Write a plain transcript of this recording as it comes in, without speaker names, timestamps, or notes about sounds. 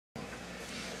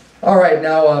All right,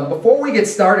 now before we get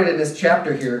started in this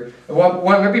chapter here, what I'm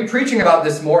going to be preaching about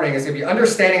this morning is going to be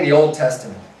understanding the Old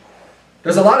Testament.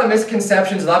 There's a lot of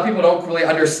misconceptions. A lot of people don't really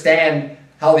understand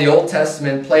how the Old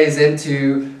Testament plays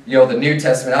into, the New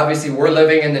Testament. Obviously, we're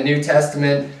living in the New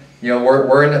Testament.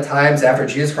 We're in the times after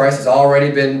Jesus Christ has already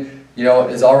been,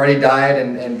 has already died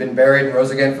and been buried and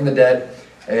rose again from the dead.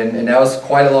 And that was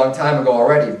quite a long time ago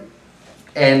already.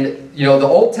 And, the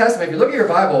Old Testament, if you look at your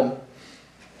Bible,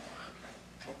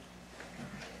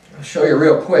 I'll show you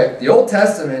real quick. The Old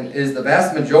Testament is the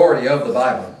vast majority of the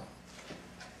Bible.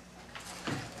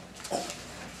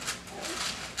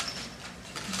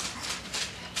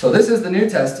 So this is the New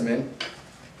Testament.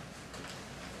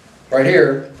 Right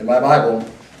here in my Bible.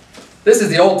 This is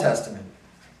the Old Testament.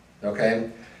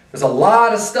 Okay? There's a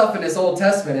lot of stuff in this Old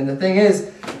Testament. And the thing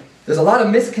is, there's a lot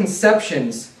of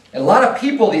misconceptions. And a lot of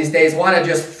people these days want to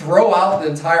just throw out the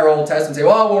entire Old Testament and say,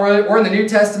 well, we're in the New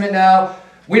Testament now.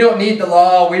 We don't need the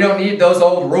law. We don't need those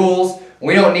old rules.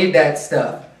 We don't need that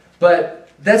stuff. But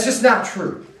that's just not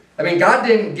true. I mean, God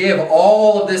didn't give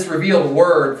all of this revealed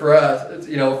word for us,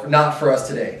 not for us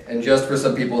today, and just for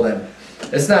some people then.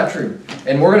 It's not true.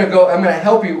 And I'm going to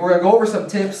help you. We're going to go over some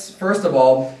tips, first of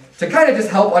all, to kind of just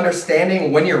help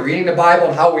understanding when you're reading the Bible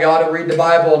and how we ought to read the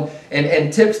Bible,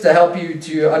 and tips to help you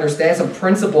to understand some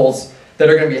principles that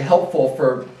are going to be helpful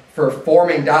for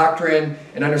forming doctrine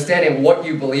and understanding what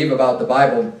you believe about the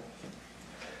Bible.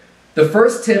 The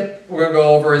first tip we're going to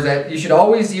go over is that you should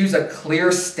always use a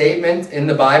clear statement in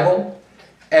the Bible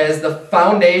as the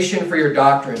foundation for your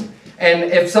doctrine. And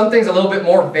if something's a little bit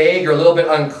more vague or a little bit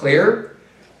unclear,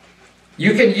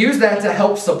 you can use that to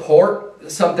help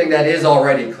support something that is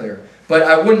already clear. But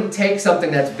I wouldn't take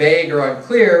something that's vague or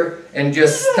unclear and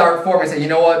just start forming and say, you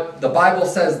know what, the Bible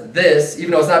says this,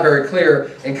 even though it's not very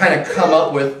clear, and kind of come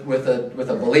up with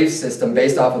a belief system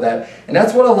based off of that. And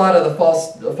that's what a lot of the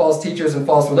false teachers and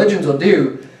false religions will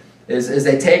do, is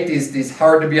they take these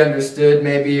hard to be understood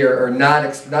maybe or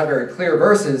not very clear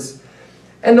verses,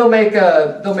 and they'll make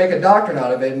a doctrine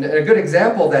out of it. And a good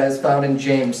example of that is found in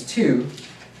James 2.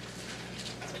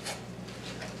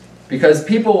 Because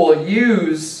people will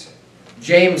use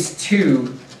James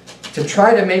 2 to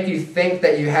try to make you think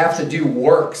that you have to do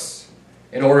works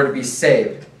in order to be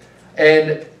saved.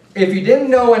 And if you didn't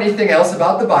know anything else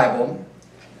about the Bible,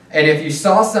 and if you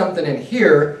saw something in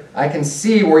here, I can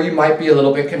see where you might be a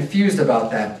little bit confused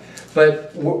about that.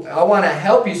 But I want to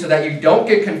help you so that you don't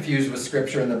get confused with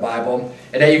Scripture in the Bible,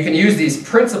 and that you can use these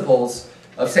principles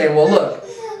of saying, well, look,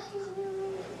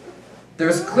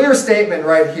 there's a clear statement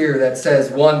right here that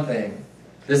says one thing.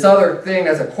 This other thing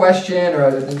that's a question or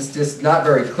it's just not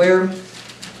very clear.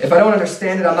 If I don't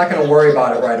understand it, I'm not going to worry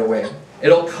about it right away.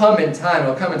 It'll come in time.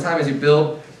 It'll come in time as you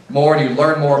build more and you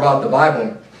learn more about the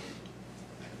Bible.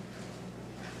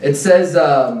 It says,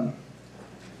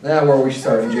 where we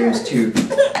start in James 2.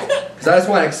 Because I just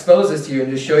want to expose this to you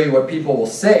and just show you what people will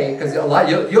say. Because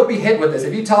you'll be hit with this.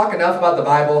 If you talk enough about the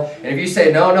Bible, and if you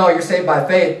say, no, you're saved by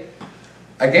faith,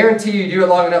 I guarantee you do it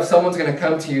long enough, someone's going to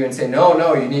come to you and say,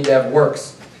 no, you need to have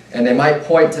works. And they might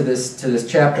point to this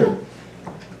chapter.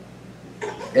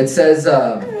 It says,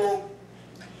 I'll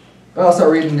start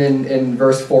reading in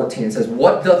verse 14. It says,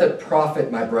 what doth it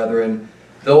profit, my brethren,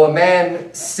 though a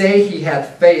man say he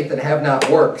hath faith and have not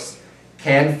works?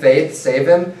 Can faith save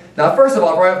him? Now, first of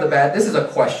all, right off the bat, this is a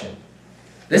question.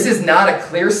 This is not a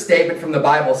clear statement from the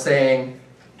Bible saying,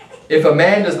 if a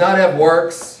man does not have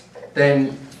works,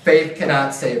 then faith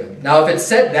cannot save him. Now, if it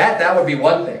said that, that would be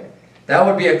one thing. That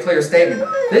would be a clear statement.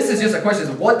 This is just a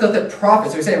question. What doth it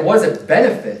profit? So he's saying, what does it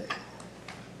benefit?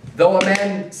 Though a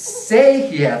man say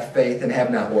he hath faith and have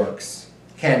not works,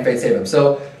 can faith save him?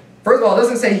 So, first of all, it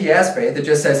doesn't say he has faith. It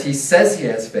just says he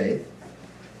has faith.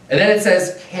 And then it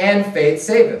says, can faith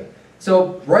save him?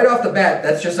 So, right off the bat,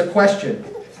 that's just a question.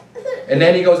 And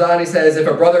then he goes on, he says, if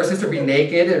a brother or sister be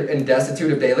naked and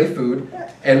destitute of daily food,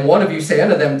 and one of you say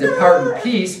unto them, depart in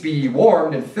peace, be ye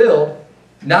warmed and filled,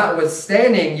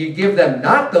 notwithstanding you give them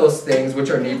not those things which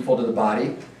are needful to the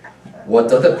body, what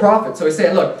doth it profit? So he's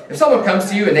saying, look, if someone comes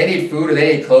to you and they need food or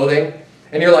they need clothing,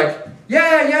 and you're like,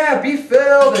 yeah, be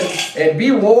filled and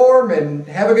be warm and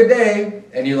have a good day,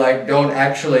 and you don't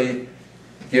actually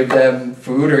give them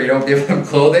food or you don't give them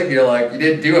clothing, you're like, you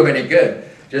didn't do them any good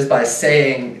just by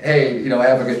saying, hey,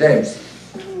 have a good day.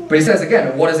 But he says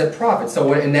again, what does it profit?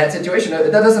 So in that situation,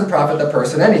 that doesn't profit the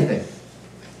person anything.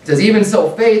 It says, even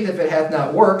so faith, if it hath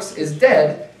not works, is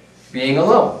dead, being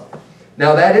alone.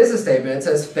 Now that is a statement. It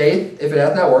says faith, if it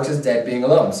hath not works, is dead, being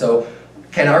alone. So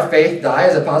can our faith die?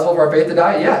 Is it possible for our faith to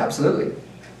die? Yeah, absolutely.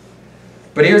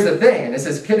 But here's the thing, and this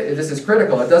is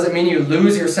critical. It doesn't mean you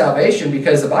lose your salvation,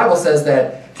 because the Bible says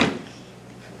that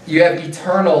you have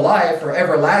eternal life or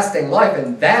everlasting life,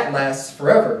 and that lasts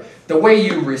forever. The way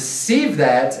you receive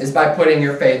that is by putting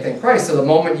your faith in Christ. So the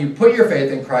moment you put your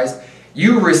faith in Christ,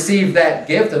 you receive that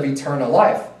gift of eternal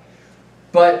life.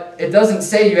 But it doesn't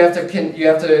say you have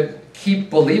to keep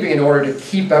believing in order to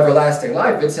keep everlasting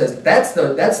life. It says that's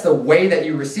the way that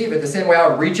you receive it. The same way I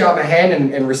would reach out my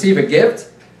hand and receive a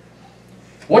gift.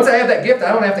 Once I have that gift,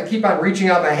 I don't have to keep on reaching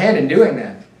out my hand and doing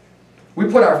that. We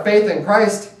put our faith in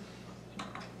Christ.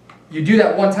 You do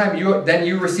that one time, then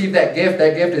you receive that gift.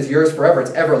 That gift is yours forever.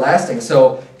 It's everlasting.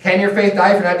 So can your faith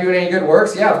die if you're not doing any good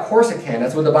works? Yeah, of course it can.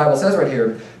 That's what the Bible says right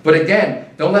here. But again,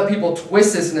 don't let people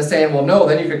twist this into saying, well, no,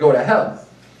 then you could go to hell.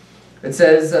 It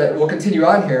says, we'll continue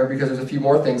on here because there's a few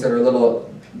more things that are a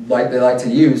little like they like to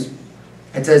use.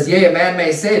 It says, yea, a man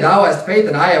may say, thou hast faith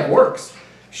and I have works.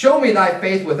 Show me thy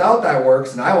faith without thy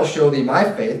works, and I will show thee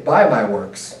my faith by my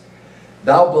works.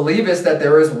 Thou believest that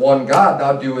there is one God,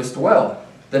 thou doest well.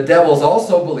 The devils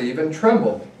also believe and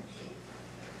tremble.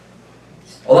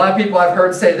 A lot of people I've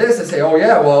heard say this and say, oh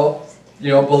yeah, well,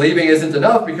 believing isn't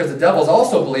enough because the devils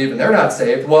also believe and they're not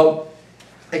saved. Well,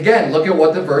 again, look at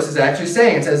what the verse is actually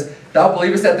saying. It says, thou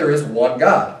believest that there is one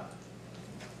God.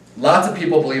 Lots of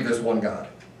people believe there's one God.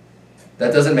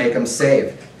 That doesn't make them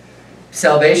saved.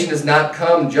 Salvation does not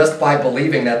come just by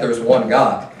believing that there's one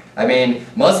God. I mean,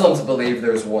 Muslims believe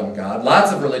there's one God.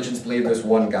 Lots of religions believe there's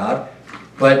one God.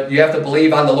 But you have to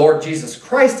believe on the Lord Jesus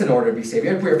Christ in order to be saved.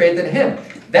 You have to put your faith in Him.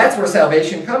 That's where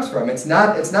salvation comes from. It's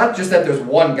not just that there's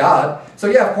one God. So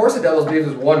yeah, of course the devils believe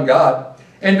there's one God.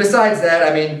 And besides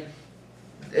that, I mean,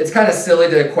 it's kind of silly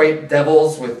to equate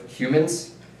devils with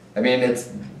humans. I mean,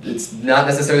 it's not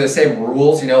necessarily the same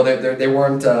rules. They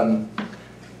weren't.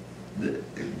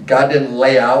 God didn't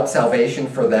lay out salvation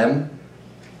for them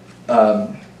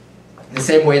the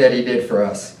same way that He did for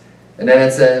us. And then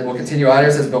it says, we'll continue on here,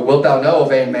 it says, but wilt thou know, O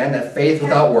vain man, that faith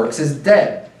without works is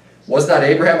dead? Was not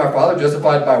Abraham our father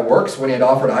justified by works when he had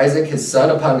offered Isaac his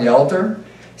son upon the altar?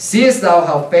 Seest thou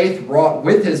how faith wrought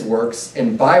with his works,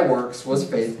 and by works was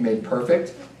faith made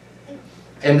perfect?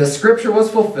 And the scripture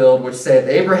was fulfilled, which saith,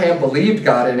 Abraham believed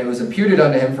God, and it was imputed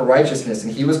unto him for righteousness,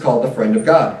 and he was called the friend of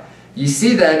God. Ye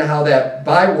see then how that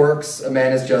by works a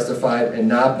man is justified, and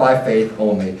not by faith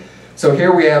only. So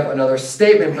here we have another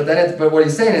statement, but what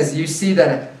he's saying is, you see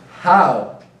then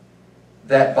how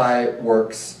that by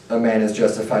works a man is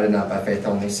justified and not by faith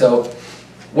only. So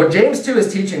what James 2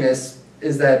 is teaching us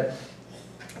is that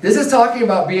this is talking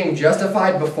about being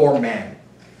justified before man.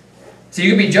 So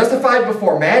you can be justified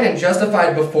before man and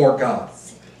justified before God.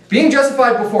 Being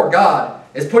justified before God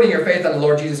is putting your faith on the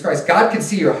Lord Jesus Christ. God can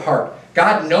see your heart.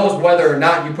 God knows whether or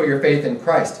not you put your faith in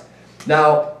Christ.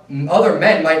 Now, other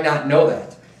men might not know that.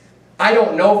 I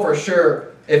don't know for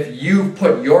sure if you've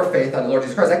put your faith on the Lord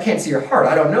Jesus Christ. I can't see your heart.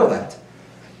 I don't know that.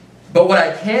 But what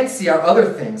I can see are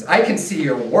other things. I can see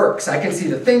your works. I can see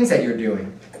the things that you're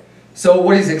doing. So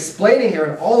what he's explaining here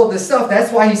in all of this stuff,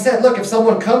 that's why he said, look, if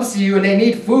someone comes to you and they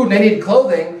need food and they need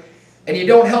clothing, and you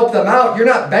don't help them out, you're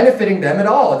not benefiting them at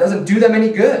all. It doesn't do them any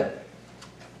good.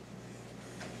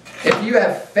 If you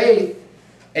have faith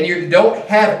and you don't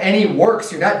have any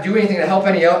works, you're not doing anything to help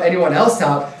anyone else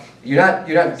out, you're not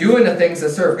doing the things that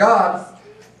serve God,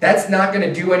 that's not going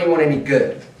to do anyone any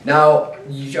good. Now,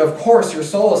 of course, your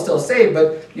soul is still saved,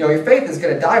 but your faith is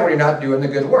going to die when you're not doing the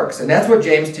good works. And that's what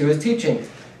James 2 is teaching.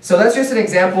 So that's just an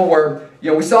example where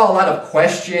we saw a lot of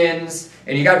questions,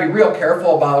 and you got to be real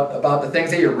careful about the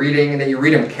things that you're reading, and that you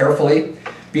read them carefully,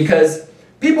 because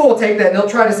people will take that and they'll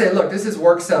try to say, look, this is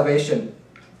works salvation.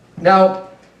 Now,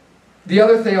 the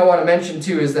other thing I want to mention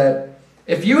too is that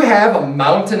if you have a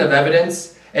mountain of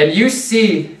evidence and you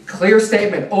see clear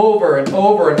statement over and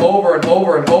over and over and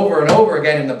over and over and over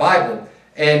again in the Bible,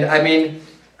 and I mean,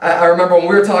 I remember when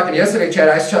we were talking yesterday, Chad,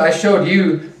 I showed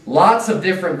you lots of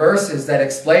different verses that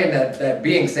explain that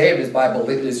being saved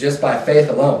is just by faith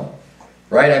alone,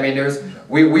 right? I mean,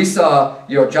 we saw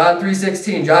John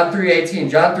 3:16, John 3:18,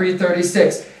 John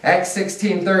 3:36, Acts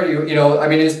 16:30. I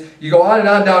mean, you go on and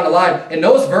on down the line, and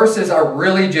those verses are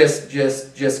really just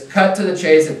cut to the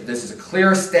chase. This is a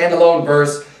clear standalone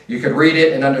verse. You could read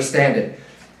it and understand it.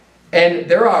 And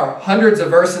there are hundreds of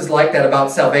verses like that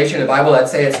about salvation in the Bible that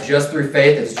say it's just through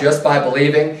faith, it's just by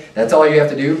believing, that's all you have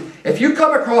to do. If you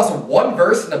come across one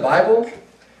verse in the Bible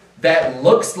that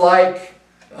looks like,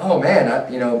 oh man,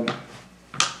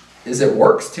 is it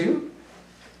works too?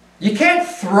 You can't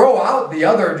throw out the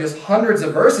other just hundreds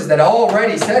of verses that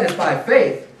already said it's by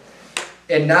faith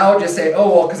and now just say,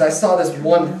 oh, well, because I saw this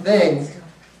one thing,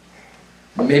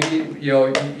 maybe, you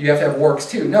have to have works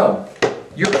too. No.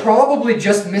 You're probably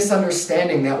just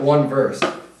misunderstanding that one verse.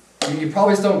 You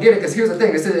probably just don't get it, because here's the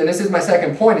thing, this is my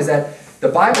second point, is that The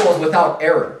Bible is without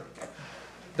error.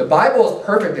 The Bible is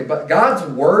perfect, but God's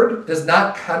word does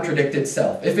not contradict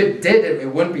itself. If it did,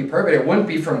 it wouldn't be perfect. It wouldn't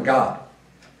be from God.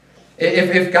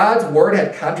 If God's word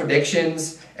had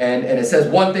contradictions and it says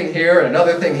one thing here and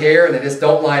another thing here and they just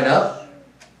don't line up,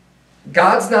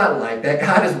 God's not like that.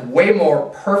 God is way more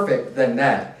perfect than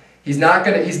that. He's not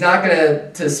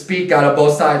gonna to speak out of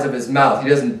both sides of his mouth. He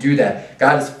doesn't do that.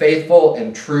 God is faithful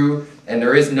and true, and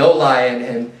there is no lie in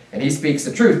him, and he speaks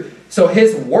the truth. So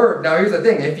his word, now here's the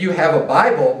thing, if you have a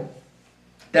Bible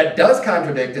that does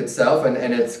contradict itself, and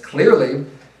it's clearly,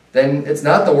 then it's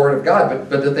not the word of God.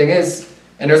 But the thing is,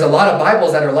 and there's a lot of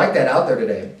Bibles that are like that out there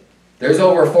today. There's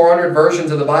over 400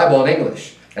 versions of the Bible in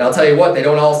English. And I'll tell you what, they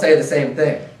don't all say the same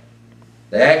thing.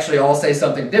 They actually all say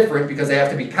something different because they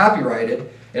have to be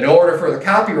copyrighted. In order for the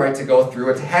copyright to go through,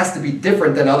 it has to be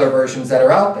different than other versions that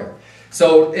are out there.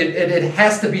 So it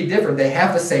has to be different. They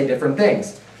have to say different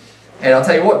things. And I'll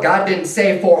tell you what, God didn't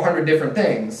say 400 different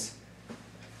things.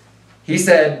 He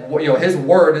said, his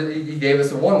word, he gave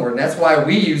us the one word. And that's why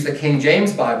we use the King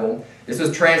James Bible. This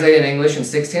was translated in English in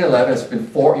 1611. It's been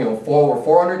over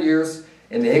 400 years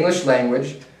in the English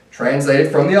language,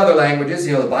 translated from the other languages.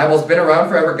 The Bible's been around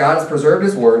forever. God has preserved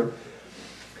his word.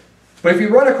 But if you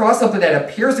run across something that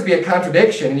appears to be a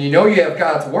contradiction, and you know you have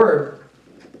God's word,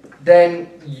 then,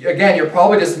 again, you're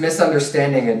probably just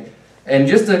misunderstanding it. And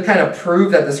just to kind of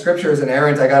prove that the scripture is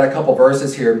inerrant, I got a couple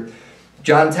verses here.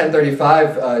 John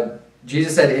 10:35,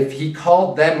 Jesus said, if he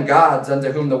called them gods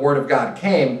unto whom the word of God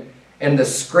came, and the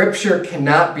scripture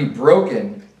cannot be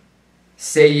broken,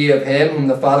 say ye of him whom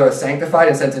the Father has sanctified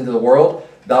and sent into the world,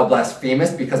 thou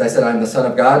blasphemest, because I said I am the Son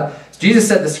of God. Jesus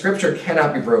said the scripture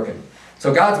cannot be broken.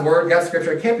 So God's word, God's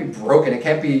scripture, it can't be broken. It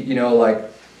can't be,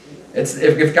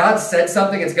 if God said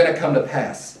something, it's going to come to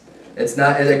pass.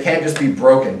 It can't just be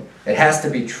broken. It has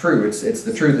to be true. It's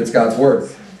the truth. It's God's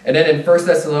word. And then in 1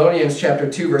 Thessalonians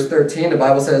chapter 2, verse 13, the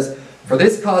Bible says, for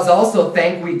this cause also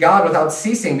thank we God without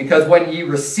ceasing, because when ye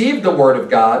received the word of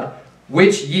God,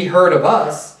 which ye heard of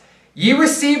us, ye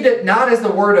received it not as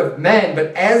the word of men, but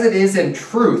as it is in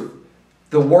truth,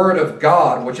 the word of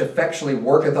God, which effectually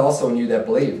worketh also in you that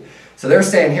believe. So they're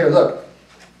saying here, look,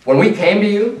 when we came to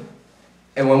you,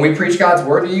 and when we preach God's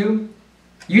word to you,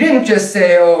 you didn't just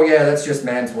say, oh yeah, that's just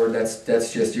man's word,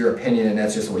 that's just your opinion, and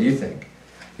that's just what you think.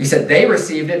 He said they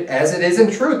received it as it is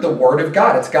in truth, the word of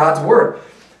God. It's God's word.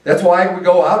 That's why we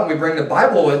go out and we bring the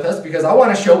Bible with us, because I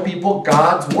want to show people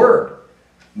God's word.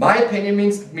 My opinion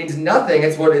means nothing.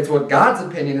 It's what God's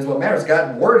opinion is what matters.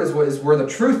 God's word is where the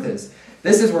truth is.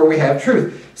 This is where we have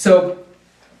truth. So,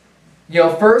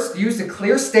 first, use the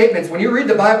clear statements. When you read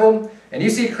the Bible and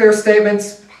you see clear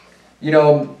statements,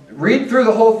 read through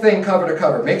the whole thing cover to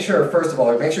cover. Make sure, first of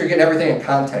all, make sure you're getting everything in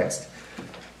context.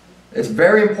 It's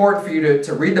very important for you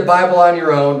to read the Bible on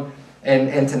your own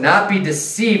and to not be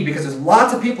deceived, because there's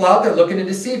lots of people out there looking to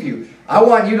deceive you. I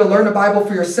want you to learn the Bible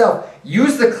for yourself.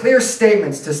 Use the clear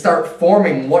statements to start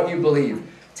forming what you believe.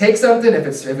 Take something, if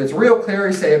it's real clear,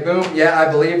 you say, boom, yeah,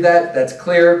 I believe that. That's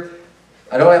clear.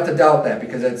 I don't have to doubt that,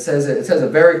 because it says it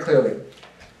very clearly.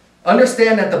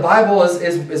 Understand that the Bible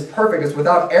is perfect. It's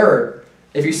without error.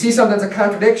 If you see something that's a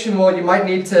contradiction, well, you might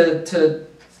need to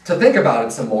think about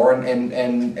it some more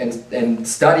and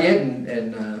study it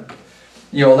and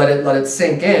let it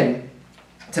sink in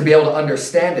to be able to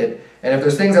understand it. And if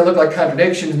there's things that look like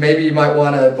contradictions, maybe you might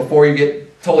want to, before you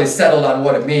get totally settled on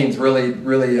what it means, really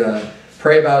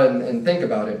pray about it and think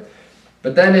about it.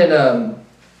 But then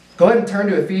go ahead and turn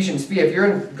to Ephesians 3. If you're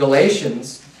in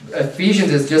Galatians,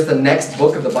 Ephesians is just the next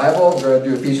book of the Bible. We're going to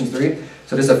do Ephesians 3.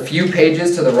 So just a few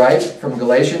pages to the right from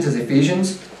Galatians is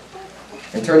Ephesians.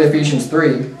 And turn to Ephesians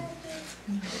 3.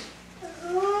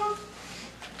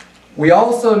 We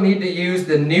also need to use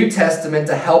the New Testament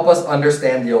to help us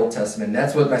understand the Old Testament. And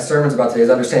that's what my sermon's about today, is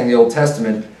understanding the Old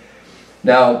Testament.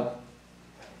 Now,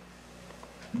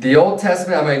 the Old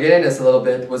Testament, I'm going to get into this a little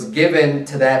bit, was given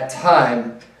to that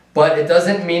time, but it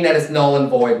doesn't mean that it's null and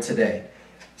void today.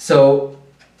 So,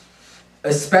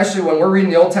 especially when we're reading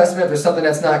the Old Testament, if there's something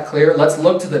that's not clear, let's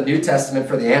look to the New Testament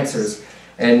for the answers.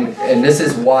 And this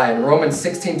is why. In Romans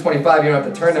 16:25, you don't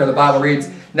have to turn there, the Bible reads,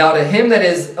 now to him that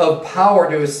is of power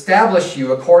to establish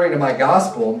you according to my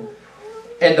gospel,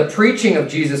 and the preaching of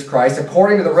Jesus Christ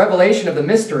according to the revelation of the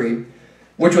mystery,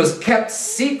 which was kept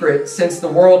secret since the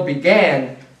world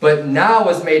began, but now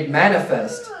is made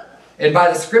manifest, and by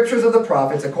the scriptures of the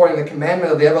prophets, according to the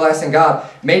commandment of the everlasting God,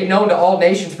 made known to all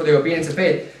nations for the obedience of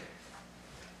faith.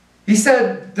 He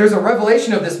said there's a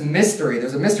revelation of this mystery.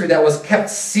 There's a mystery that was kept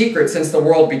secret since the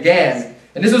world began.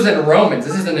 And this was in Romans.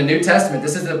 This is in the New Testament.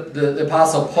 This is the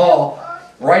Apostle Paul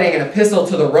writing an epistle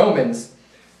to the Romans.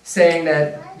 saying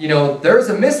that, there's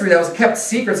a mystery that was kept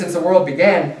secret since the world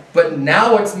began, but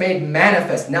now it's made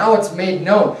manifest. Now it's made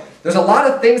known. There's a lot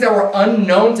of things that were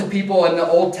unknown to people in the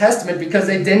Old Testament because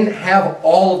they didn't have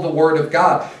all of the Word of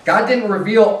God. God didn't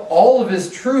reveal all of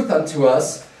His truth unto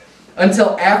us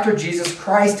until after Jesus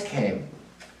Christ came.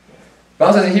 The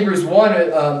Bible says in Hebrews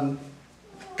 1,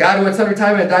 God, who at sundry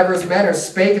time and in diverse manners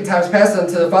spake in times past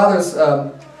unto the fathers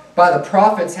by the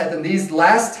prophets, hath in these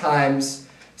last times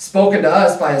spoken to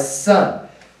us by His Son.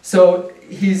 So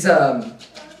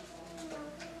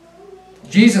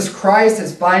Jesus Christ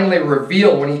has finally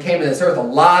revealed when He came to this earth a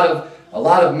lot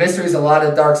of mysteries, a lot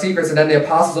of dark secrets, and then the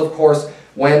apostles, of course,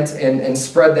 went and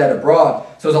spread that abroad.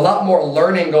 So there's a lot more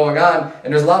learning going on,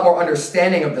 and there's a lot more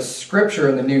understanding of the Scripture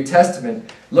in the New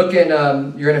Testament. Look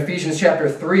you're in Ephesians chapter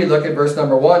 3, look at verse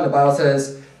number 1. The Bible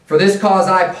says, "For this cause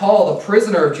I, Paul, the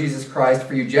prisoner of Jesus Christ,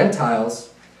 for you Gentiles,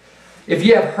 if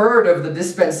ye have heard of the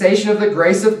dispensation of the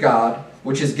grace of God,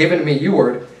 which is given me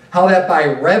youward, how that by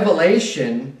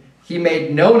revelation He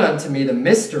made known unto me the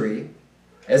mystery,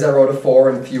 as I wrote afore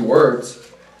in few words,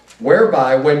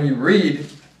 whereby when you read,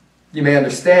 you may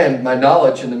understand my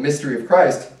knowledge in the mystery of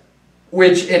Christ,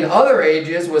 which in other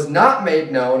ages was not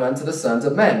made known unto the sons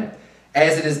of men,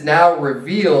 as it is now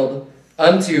revealed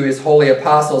unto His holy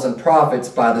apostles and prophets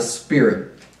by the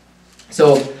Spirit."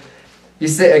 So, you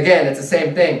say again, it's the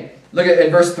same thing. Look at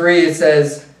in verse 3, it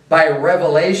says, "By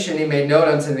revelation He made known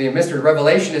unto me a mystery."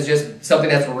 Revelation is just something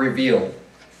that's revealed.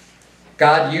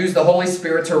 God used the Holy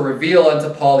Spirit to reveal unto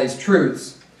Paul these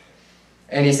truths.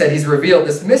 And he said, He's revealed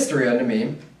this mystery unto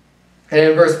me. And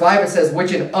in verse 5 it says,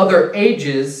 "Which in other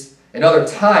ages, in other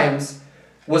times,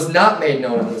 was not made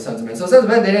known unto the sons of men." So the sons of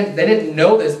men, they didn't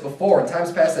know this before. In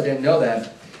times past, they didn't know that.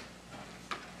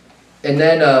 And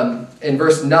then in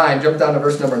verse 9, jump down to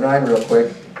verse number 9 real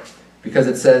quick. Because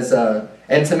it says,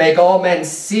 "And to make all men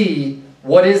see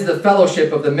what is the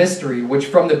fellowship of the mystery, which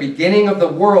from the beginning of the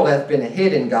world hath been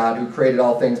hid in God, who created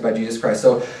all things by Jesus Christ."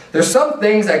 So there's some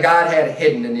things that God had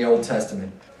hidden in the Old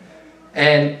Testament.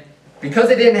 And because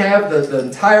they didn't have the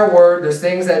entire Word, there's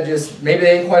things that just maybe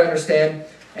they didn't quite understand.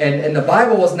 And the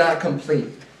Bible was not complete.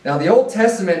 Now the Old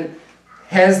Testament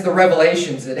has the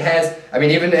revelations. It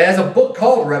has a book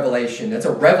called Revelation. It's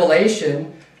a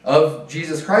revelation of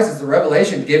Jesus Christ. It's a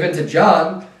revelation given to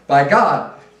John by God.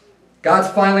 God's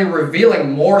finally revealing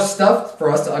more stuff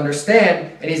for us to understand,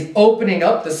 and He's opening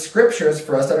up the Scriptures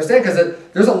for us to understand, because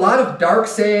there's a lot of dark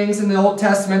sayings in the Old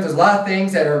Testament. There's a lot of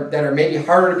things that are maybe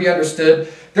harder to be understood.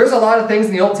 There's a lot of things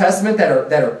in the Old Testament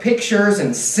that are pictures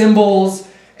and symbols,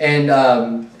 and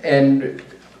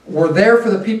were there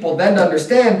for the people then to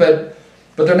understand, but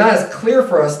they're not as clear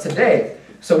for us today.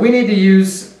 So we need to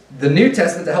use the New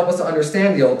Testament to help us to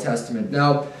understand the Old Testament.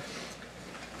 Now,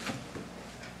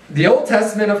 the Old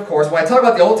Testament, of course, when I talk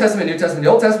about the Old Testament and New Testament, the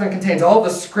Old Testament contains all the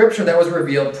Scripture that was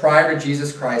revealed prior to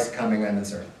Jesus Christ coming on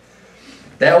this earth.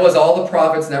 That was all the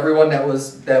prophets and everyone that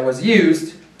was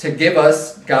used to give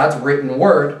us God's written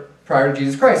Word prior to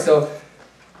Jesus Christ. So,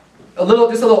 just a little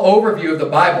overview of the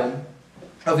Bible,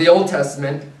 of the Old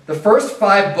Testament. The first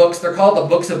 5 books, they're called the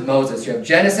books of Moses. You have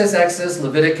Genesis, Exodus,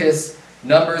 Leviticus,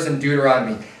 Numbers, and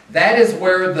Deuteronomy. That is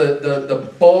where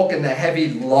the bulk and the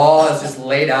heavy law is just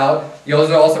laid out. Those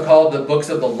are also called the books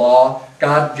of the law.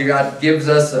 God gives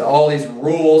us all these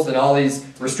rules and all these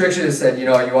restrictions. He said, you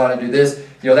want to do this.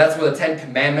 That's where the 10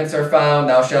 Commandments are found.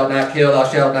 Thou shalt not kill, thou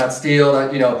shalt not steal.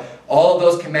 All of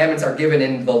those commandments are given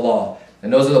in the law.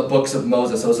 And those are the books of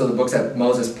Moses. Those are the books that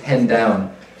Moses penned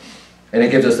down. And it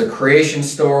gives us the creation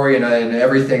story and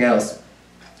everything else.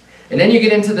 And then you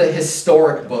get into the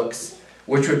historic books,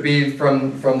 which would be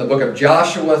from the book of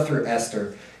Joshua through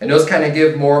Esther. And those kind of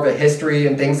give more of a history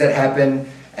and things that happen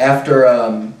after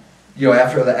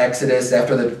the Exodus,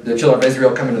 after the children of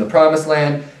Israel come into the Promised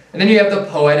Land. And then you have the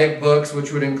poetic books,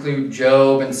 which would include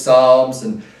Job and Psalms,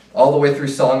 and all the way through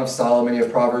Song of Solomon. You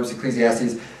have Proverbs,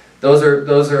 Ecclesiastes. Those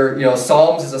are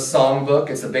Psalms is a song book.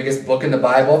 It's the biggest book in the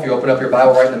Bible. If you open up your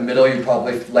Bible right in the middle, you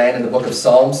probably land in the book of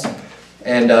Psalms.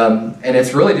 And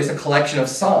it's really just a collection of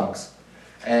songs.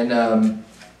 And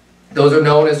those are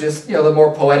known as just, the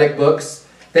more poetic books.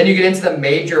 Then you get into the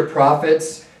major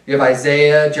prophets. You have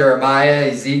Isaiah, Jeremiah,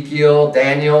 Ezekiel,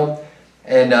 Daniel,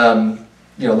 and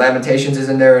Lamentations is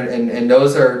in there. And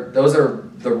those are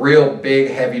the real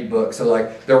big, heavy books.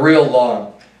 So they're real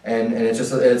long. And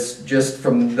it's just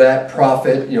from that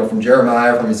prophet, from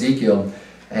Jeremiah, from Ezekiel.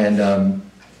 And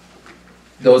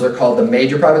those are called the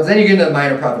major prophets. Then you get into the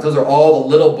minor prophets. Those are all the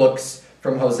little books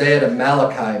from Hosea to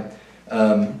Malachi.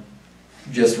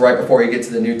 Just right before you get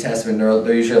to the New Testament.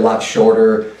 They're usually a lot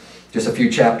shorter, just a few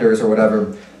chapters or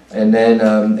whatever. And then,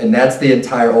 and that's the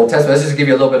entire Old Testament. Let's just give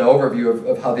you a little bit of overview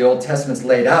of how the Old Testament's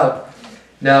laid out.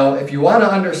 Now, if you want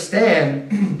to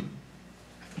understand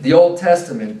the Old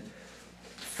Testament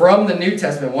from the New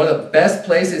Testament, one of the best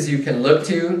places you can look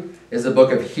to is the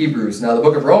book of Hebrews. Now, the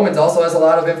book of Romans also has a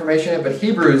lot of information in it, but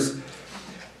Hebrews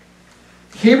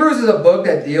is a book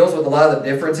that deals with a lot of the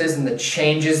differences and the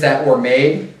changes that were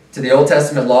made to the Old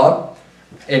Testament law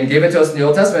and given to us in the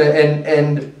Old Testament.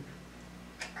 And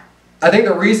I think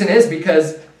the reason is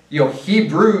because, you know, the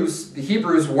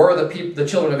Hebrews were the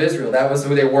children of Israel. That was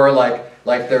who they were,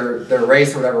 like their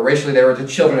race or whatever. Racially, they were the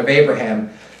children of Abraham.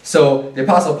 So the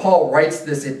Apostle Paul writes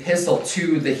this epistle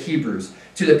to the Hebrews,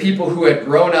 to the people who had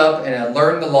grown up and had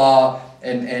learned the law,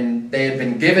 and they had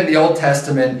been given the Old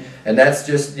Testament. And that's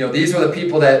just, you know, these were the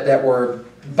people that were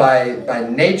by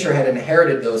nature had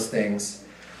inherited those things.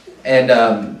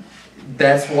 And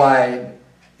that's why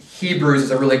Hebrews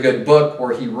is a really good book,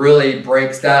 where he really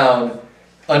breaks down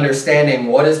understanding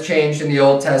what has changed in the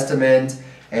Old Testament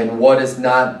and what is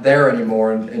not there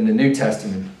anymore in the New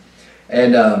Testament.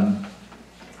 And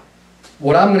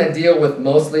what I'm going to deal with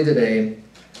mostly today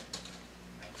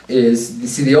is, you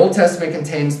see, the Old Testament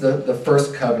contains the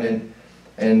first covenant.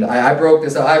 And I broke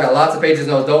this up. I've got lots of pages of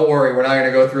notes. Don't worry, we're not going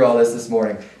to go through all this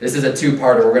morning. This is a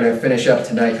two-parter. We're going to finish up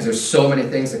tonight because there's so many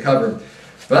things to cover.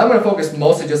 But I'm going to focus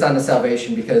mostly just on the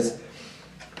salvation, because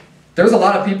there's a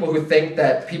lot of people who think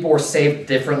that people were saved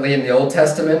differently in the Old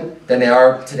Testament than they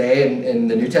are today in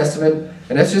the New Testament.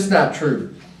 And that's just not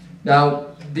true. Now,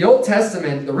 the Old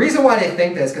Testament, the reason why they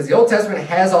think this is because the Old Testament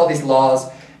has all these laws,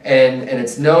 and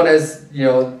it's known as, you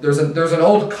know, there's an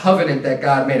old covenant that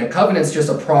God made. A covenant's just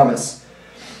a promise.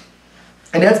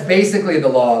 And that's basically the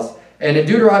laws. And in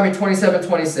Deuteronomy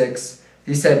 27:26,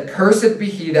 he said, "Cursed be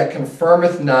he that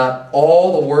confirmeth not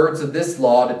all the words of this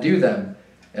law to do them."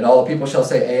 And all the people shall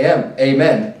say,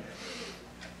 Amen.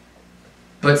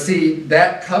 But see,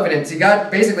 that covenant, see, God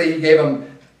basically, he gave them,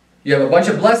 you have a bunch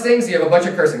of blessings, you have a bunch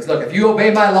of cursings. Look, if you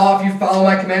obey my law, if you follow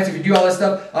my commands, if you do all this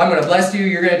stuff, I'm going to bless you,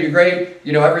 you're going to do great,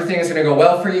 you know, everything is going to go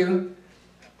well for you.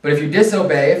 But if you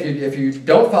disobey, if you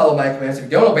don't follow my commands, if you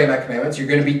don't obey my commandments, you're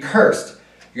going to be cursed.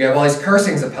 You have all these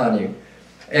cursings upon you.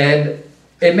 And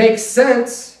it makes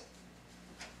sense,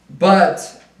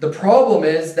 but the problem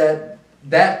is that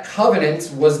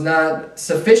covenant was not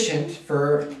sufficient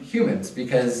for humans,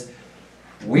 because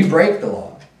we break the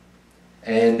law.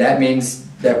 And that means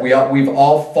that we've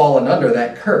all fallen under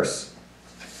that curse.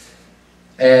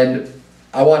 And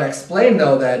I want to explain,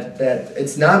 though, that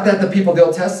it's not that the people of the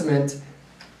Old Testament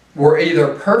were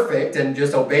either perfect and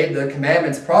just obeyed the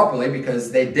commandments properly,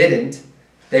 because they didn't.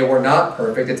 They were not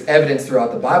perfect. It's evidence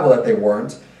throughout the Bible that they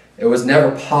weren't. It was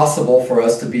never possible for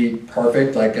us to be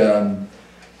perfect, like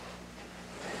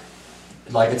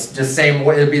it's just same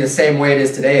way. It'd be the same way it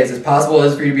is today. It's as possible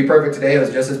as for you to be perfect today. It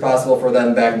was just as possible for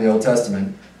them back in the Old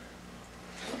Testament.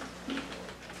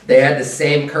 They had the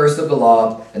same curse of the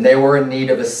law, and they were in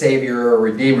need of a Savior or a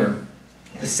Redeemer,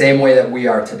 the same way that we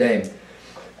are today.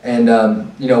 And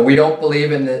you know, we don't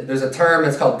believe in there's a term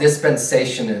that's called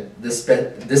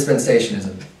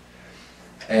dispensationism.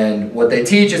 And what they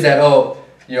teach is that,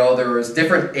 you know, there was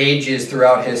different ages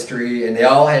throughout history, and they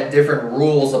all had different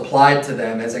rules applied to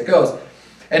them as it goes.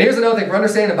 And here's another thing for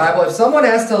understanding the Bible. If someone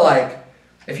has to,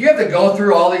 if you have to go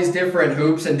through all these different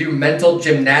hoops and do mental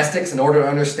gymnastics in order to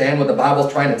understand what the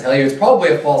Bible's trying to tell you, it's probably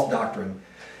a false doctrine.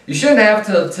 You shouldn't have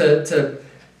to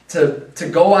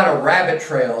go on a rabbit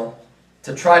trail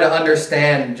to try to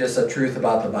understand just the truth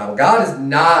about the Bible. God is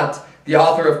not the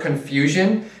author of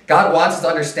confusion. God wants us to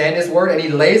understand His Word, and He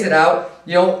lays it out.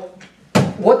 You know,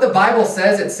 what the Bible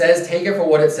says, it says, take it for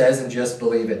what it says and just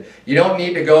believe it. You don't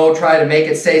need to go try to make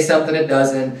it say something it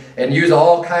doesn't and use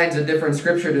all kinds of different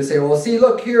scripture to say, well, see,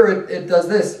 look here, it does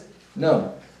this.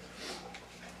 No.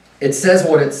 It says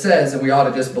what it says, and we ought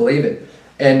to just believe it.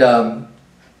 And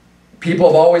people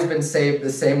have always been saved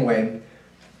the same way.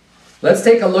 Let's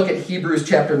take a look at Hebrews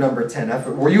chapter number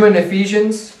 10. Were you in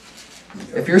Ephesians?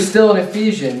 If you're still in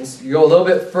Ephesians, you go a little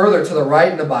bit further to the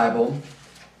right in the Bible,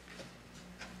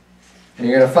 and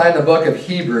you're going to find the book of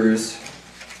Hebrews.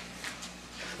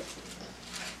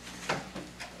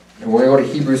 And we're going to go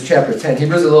to Hebrews chapter 10.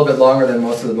 Hebrews is a little bit longer than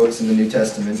most of the books in the New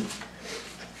Testament.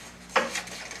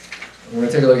 We're going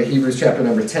to take a look at Hebrews chapter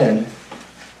number 10.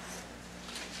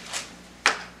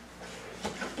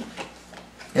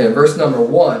 And in verse number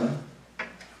 1,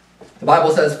 the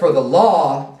Bible says, "For the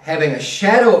law, having a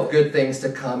shadow of good things to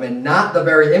come, and not the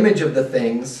very image of the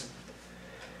things,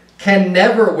 can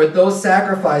never, with those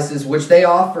sacrifices which they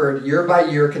offered year by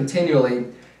year continually,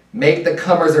 make the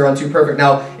comers thereunto perfect."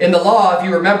 Now, in the law, if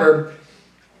you remember,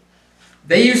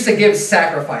 they used to give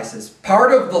sacrifices.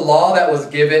 Part of the law that was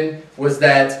given was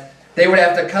that they would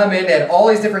have to come in at all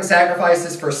these different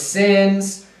sacrifices for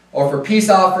sins or for peace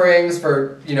offerings,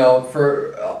 for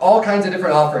all kinds of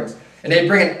different offerings. And they'd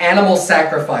bring an animal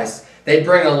sacrifice. They'd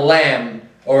bring a lamb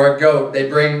or a goat. They'd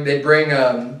bring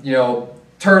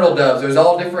turtle doves. There's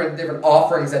all different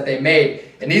offerings that they made.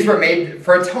 And these were made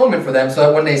for atonement for them, so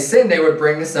that when they sinned, they would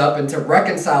bring this up and to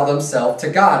reconcile themselves to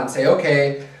God and say,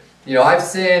 okay, I've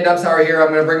sinned, I'm sorry here, I'm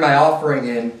going to bring my offering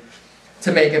in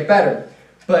to make it better.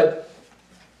 But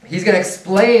he's going to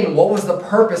explain what was the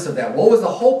purpose of that. What was the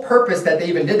whole purpose that they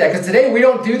even did that? Because today we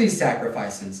don't do these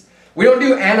sacrifices. We don't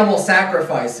do animal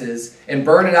sacrifices and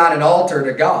burn it on an altar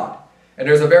to God. And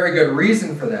there's a very good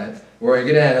reason for that. We're going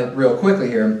to get at it real quickly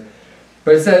here.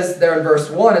 But it says there in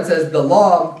verse 1, it says, the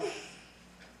law,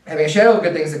 having a shadow of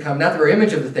good things to come, not the very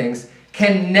image of the things,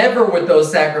 can never with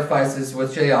those sacrifices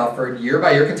which they offered year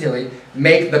by year continually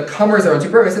make the comers thereunto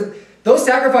perfect. Those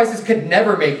sacrifices could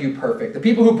never make you perfect. The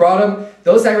people who brought them,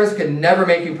 those sacrifices could never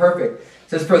make you perfect. It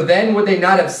says, for then would they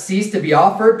not have ceased to be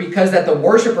offered, because that the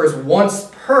worshippers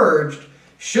once purged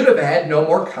should have had no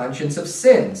more conscience of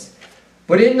sins.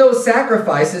 But in those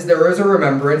sacrifices there is a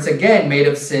remembrance again made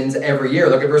of sins every year.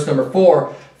 Look at verse number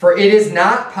 4. For it is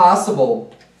not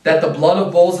possible that the blood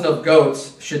of bulls and of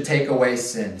goats should take away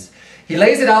sins. He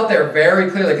lays it out there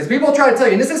very clearly, because people try to tell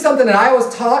you, and this is something that I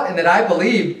was taught and that I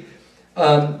believed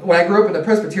when I grew up in the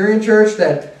Presbyterian church,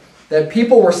 that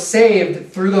people were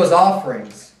saved through those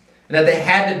offerings, and that they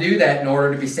had to do that in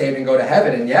order to be saved and go to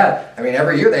heaven. And yeah, I mean,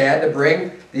 every year they had to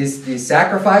bring these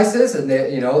sacrifices, and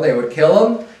they would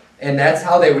kill them, and that's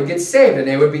how they would get saved, and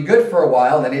they would be good for a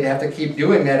while, and then they'd have to keep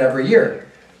doing that every year.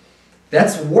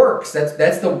 That's works.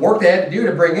 That's the work they had to do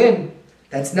to bring in.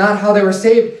 That's not how they were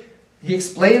saved. He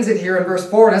explains it here in verse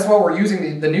 4, and that's why we're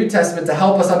using the New Testament to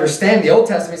help us understand the Old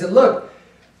Testament. He said, look,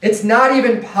 it's not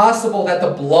even possible that the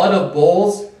blood of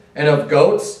bulls and of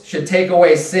goats should take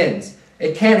away sins.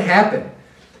 It can't happen.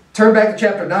 Turn back to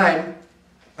chapter 9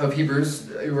 of Hebrews.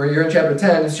 You're in chapter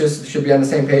 10. It should be on the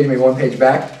same page, maybe one page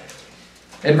back.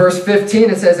 In verse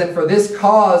 15 it says, and for this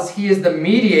cause he is the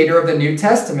mediator of the New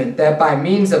Testament, that by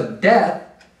means of death,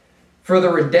 for the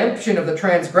redemption of the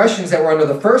transgressions that were under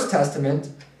the First Testament,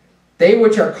 they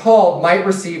which are called might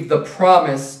receive the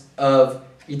promise of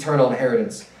eternal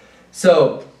inheritance.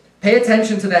 So, pay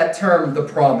attention to that term, the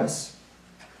promise.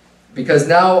 Because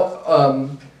now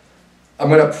I'm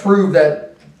going to prove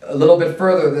that a little bit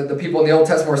further, that the people in the Old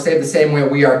Testament were saved the same way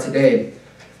we are today.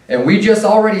 And we just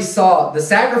already saw the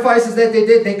sacrifices that they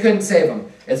did, they couldn't save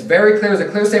them. It's very clear. There's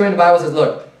a clear statement in the Bible that says,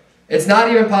 look, it's not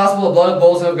even possible the blood of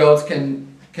bulls and of goats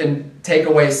can take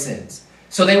away sins.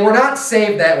 So they were not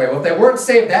saved that way. Well, if they weren't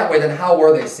saved that way, then how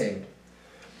were they saved?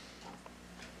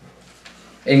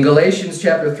 In Galatians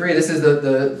chapter 3, this is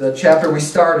the chapter we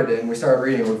started in. We started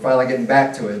reading. We're finally getting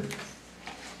back to it.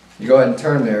 You go ahead and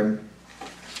turn there.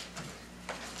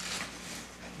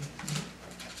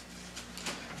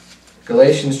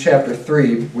 Galatians chapter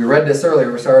 3. We read this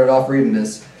earlier. We started off reading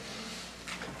this.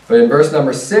 But in verse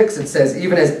number 6, it says,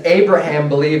 even as Abraham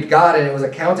believed God, and it was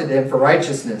accounted to him for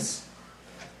righteousness.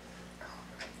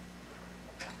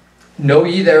 Know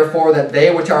ye therefore that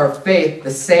they which are of faith,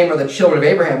 the same are the children of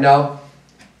Abraham. Now,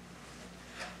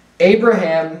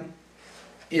 Abraham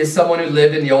is someone who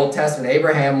lived in the Old Testament.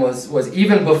 Abraham was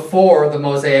even before the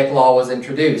Mosaic Law was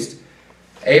introduced.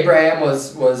 Abraham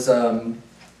was a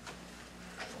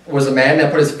man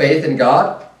that put his faith in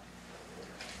God.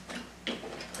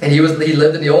 And he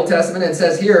lived in the Old Testament. And it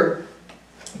says here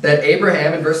that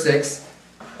Abraham, in verse 6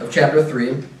 of chapter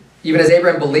 3, even as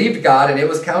Abraham believed God, and it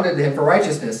was counted to him for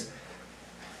righteousness.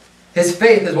 His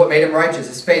faith is what made him righteous.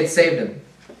 His faith saved him.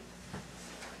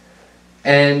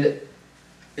 And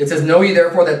it says, know ye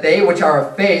therefore that they which are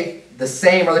of faith, the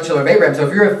same are the children of Abraham. So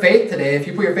if you're of faith today, if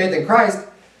you put your faith in Christ,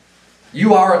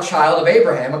 you are a child of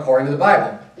Abraham according to the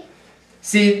Bible.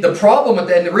 See, the problem with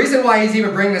that, and the reason why he's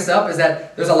even bringing this up, is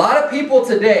that there's a lot of people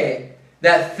today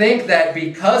that think that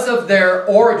because of their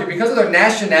origin, because of their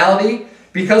nationality,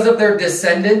 because of their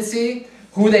descendancy,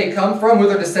 who they come from, who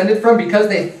they're descended from, because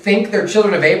they think they're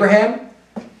children of Abraham.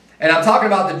 And I'm talking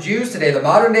about the Jews today, the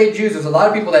modern day Jews. There's a lot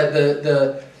of people that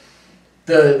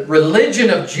the religion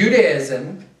of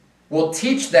Judaism will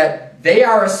teach that they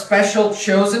are a special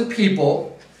chosen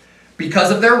people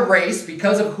because of their race,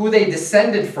 because of who they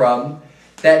descended from,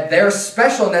 that they're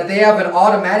special and that they have an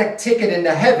automatic ticket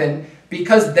into heaven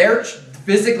because they're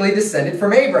physically descended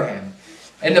from Abraham.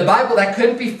 In the Bible, that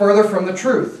couldn't be further from the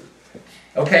truth.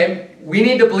 Okay? We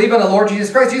need to believe on the Lord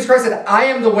Jesus Christ. Jesus Christ said, I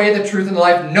am the way, the truth, and the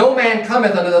life. No man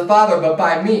cometh unto the Father but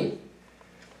by me.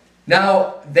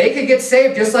 Now, they could get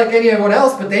saved just like anyone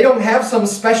else, but they don't have some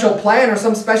special plan or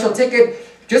some special ticket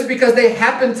just because they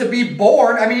happen to be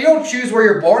born. I mean, you don't choose where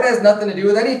you're born. It has nothing to do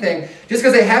with anything. Just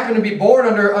because they happen to be born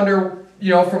under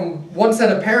from one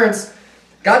set of parents,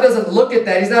 God doesn't look at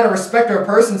that. He's not a respecter of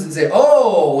persons and say,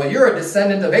 oh, well, you're a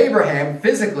descendant of Abraham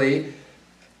physically,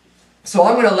 so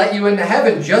I'm going to let you into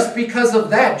heaven just because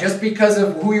of that, just because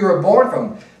of who you were born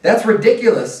from. That's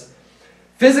ridiculous.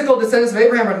 Physical descendants of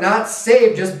Abraham are not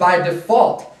saved just by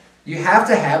default. You have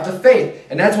to have the faith.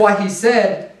 And that's why he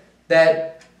said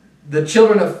that the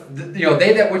children of,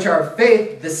 they that which are of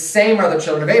faith, the same are the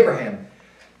children of Abraham.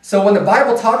 So when the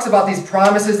Bible talks about these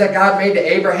promises that God made to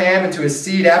Abraham and to his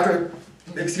seed after,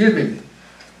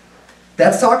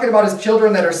 that's talking about his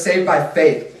children that are saved by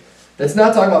faith. That's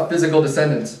not talking about physical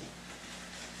descendants.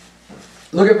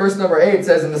 Look at verse number 8. It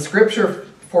says, in the scripture,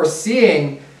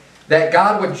 foreseeing that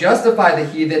God would justify the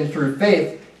heathen through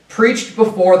faith, preached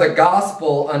before the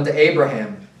gospel unto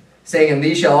Abraham, saying, in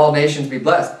these shall all nations be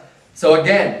blessed. So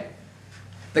again,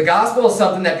 the gospel is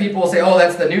something that people will say, oh,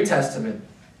 that's the New Testament.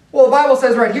 Well, the Bible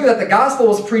says right here that the gospel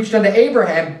was preached unto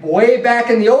Abraham way back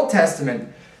in the Old Testament.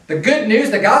 The good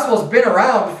news, the gospel has been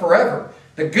around forever.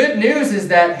 The good news is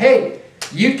that, hey,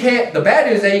 the bad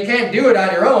news is that you can't do it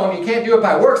on your own. You can't do it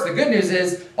by works. The good news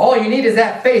is all you need is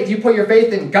that faith. You put your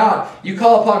faith in God. You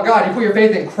call upon God. You put your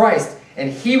faith in Christ, and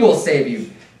He will save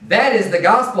you. That is the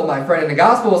gospel, my friend, and the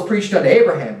gospel was preached unto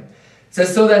Abraham. It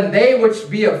says, so then they which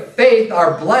be of faith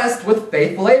are blessed with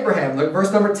faithful Abraham. Look at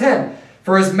verse number 10.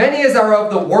 For as many as are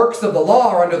of the works of the law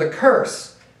are under the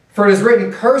curse. For it is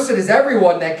written, cursed is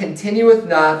everyone that continueth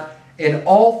not in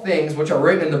all things which are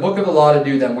written in the book of the law to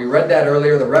do them. We read that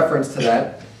earlier, the reference to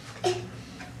that.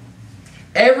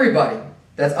 Everybody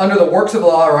that's under the works of the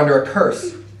law are under a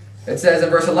curse. It says in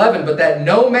verse 11, but that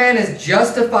no man is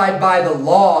justified by the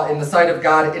law in the sight of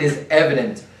God, it is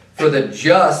evident. For the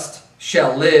just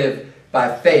shall live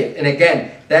by faith. And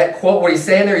again, that quote, what he's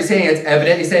saying there, he's saying it's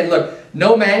evident. He's saying, look,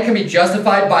 no man can be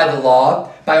justified by the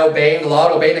law, by obeying the law,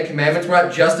 and obeying the commandments. We're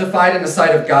not justified in the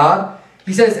sight of God.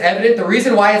 He says it's evident. The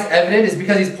reason why it's evident is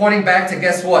because he's pointing back to,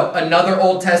 guess what? Another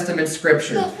Old Testament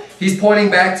scripture. He's pointing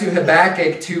back to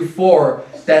Habakkuk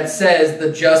 2:4 that says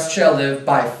the just shall live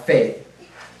by faith.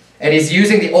 And he's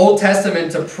using the Old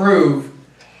Testament to prove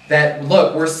that,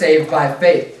 look, we're saved by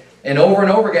faith. And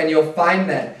over again, you'll find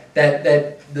that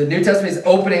the New Testament is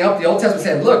opening up the Old Testament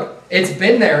saying, look, it's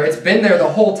been there. It's been there the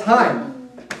whole time.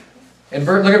 And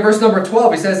look at verse number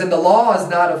 12. He says, and the law is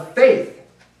not of faith.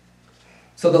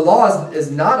 So the law is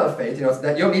not of faith. It's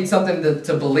that you don't need something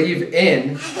to believe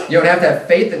in. You don't have to have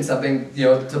faith in something,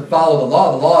 to follow the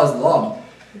law. The law is the law.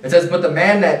 It says, but the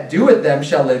man that doeth them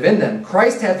shall live in them.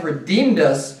 Christ hath redeemed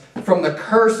us from the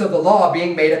curse of the law,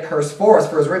 being made a curse for us.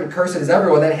 For it is written, cursed is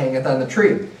everyone that hangeth on the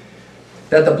tree.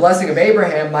 That the blessing of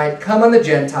Abraham might come on the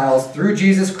Gentiles through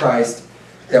Jesus Christ,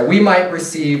 that we might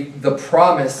receive the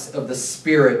promise of the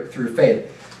Spirit through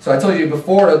faith. So I told you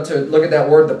before to look at that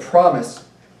word, the promise.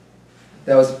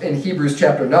 That was in Hebrews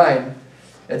chapter 9.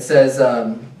 It says,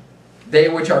 they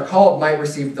which are called might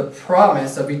receive the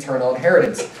promise of eternal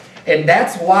inheritance. And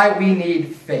that's why we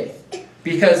need faith.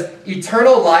 Because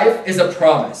eternal life is a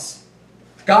promise.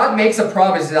 God makes a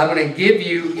promise that I'm going to give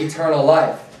you eternal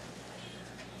life.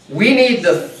 We need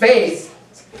the faith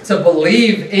to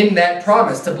believe in that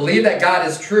promise, to believe that God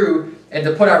is true, and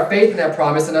to put our faith in that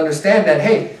promise and understand that,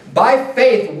 hey, by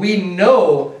faith we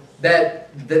know that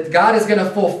God is going to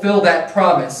fulfill that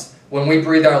promise when we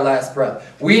breathe our last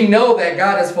breath. We know that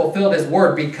God has fulfilled His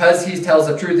word because He tells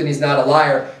the truth and He's not a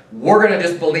liar. We're going to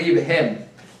just believe Him.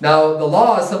 Now, the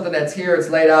law is something that's here, it's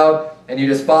laid out, and you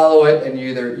just follow it, and you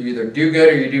either do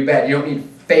good or you do bad. You don't need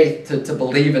faith to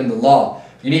believe in the law.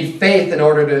 You need faith in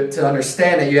order to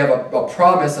understand that you have a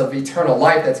promise of eternal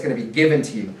life that's going to be given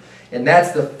to you. And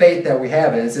that's the faith that we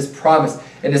have, and it's this promise.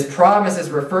 And this promise is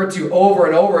referred to over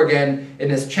and over again in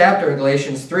this chapter in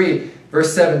Galatians 3,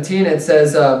 verse 17. It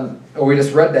says, we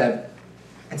just read that.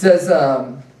 It says,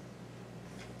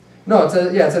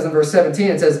 it says in verse 17,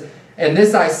 it says, and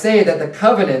this I say, that the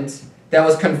covenant that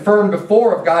was confirmed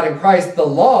before of God in Christ, the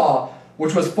law,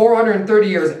 which was 430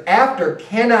 years after,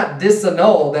 cannot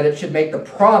disannul that it should make the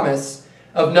promise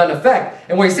of none effect.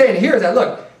 And what he's saying here is that,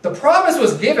 look, the promise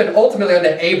was given ultimately unto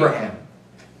Abraham.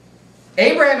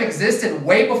 Abraham existed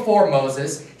way before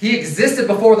Moses. He existed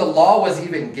before the law was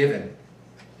even given.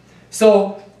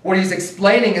 So what he's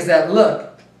explaining is that,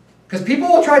 look, because people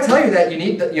will try to tell you that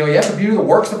you have to do the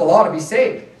works of the law to be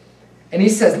saved. And he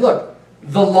says, look,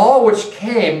 the law which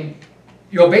came,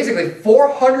 basically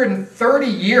 430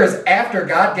 years after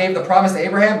God gave the promise to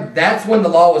Abraham, that's when the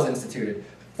law was instituted.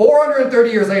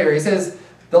 430 years later, he says,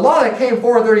 The law that came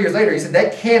 430 years later, he said,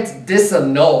 that can't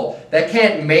disannul, that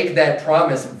can't make that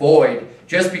promise void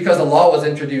just because the law was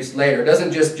introduced later. It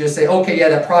doesn't just say, okay, yeah,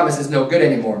 that promise is no good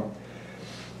anymore.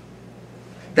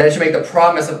 That it should make the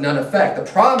promise of none effect. The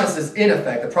promise is in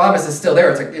effect. The promise is still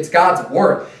there. It's God's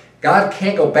word. God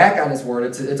can't go back on his word.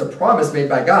 It's a promise made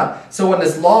by God. So when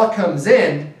this law comes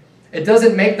in, it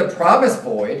doesn't make the promise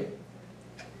void.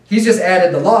 He's just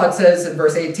added the law. It says in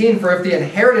verse 18, for if the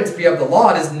inheritance be of the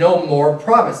law, it is no more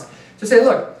promise. So say,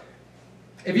 look,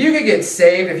 if you could get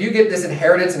saved, if you get this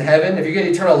inheritance in heaven, if you get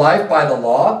eternal life by the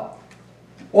law,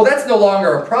 well, that's no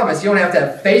longer a promise. You don't have to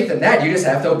have faith in that. You just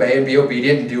have to obey and be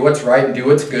obedient and do what's right and do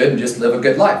what's good and just live a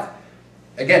good life.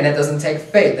 Again, that doesn't take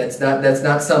faith. That's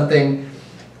not something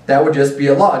that would just be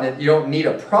a law. And you don't need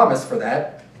a promise for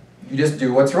that. You just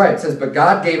do what's right. It says, but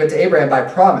God gave it to Abraham by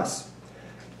promise.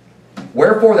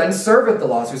 Wherefore then serveth the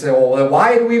law? So we say, well, then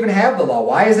why do we even have the law?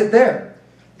 Why is it there?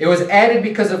 It was added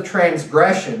because of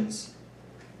transgressions,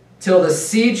 till the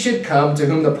seed should come to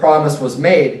whom the promise was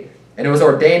made. And it was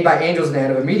ordained by angels in the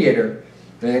hand of a mediator.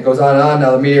 And it goes on and on.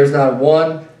 Now the mediator is not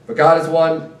one, but God is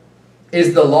one.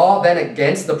 Is the law then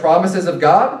against the promises of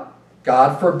God?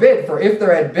 God forbid. For if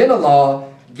there had been a law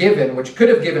given, which could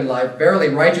have given life, verily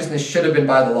righteousness should have been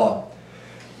by the law.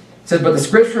 It says, but the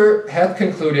Scripture hath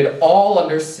concluded all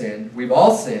under sin, we've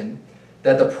all sinned,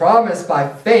 that the promise by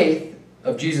faith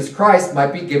of Jesus Christ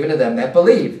might be given to them that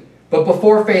believe. But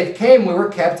before faith came, we were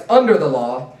kept under the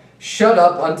law, shut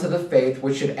up unto the faith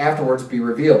which should afterwards be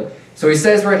revealed. So he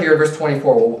says right here in verse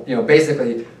 24, well,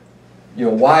 basically,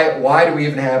 why do we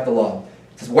even have the law?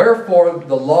 It says, wherefore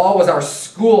the law was our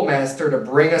schoolmaster to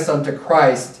bring us unto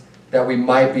Christ, that we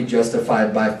might be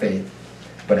justified by faith.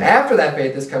 But after that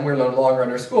faith has come, we're no longer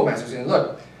under schoolmasters. And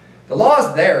look, the law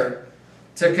is there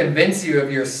to convince you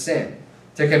of your sin,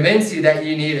 to convince you that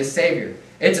you need a Savior.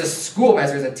 It's a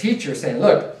schoolmaster, it's a teacher saying,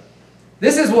 look,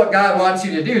 this is what God wants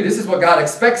you to do. This is what God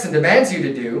expects and demands you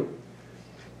to do.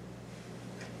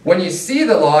 When you see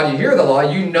the law and you hear the law,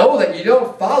 you know that you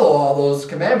don't follow all those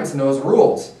commandments and those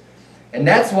rules. And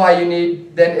that's why you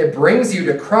need, then it brings you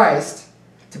to Christ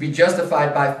to be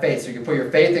justified by faith. So you can put your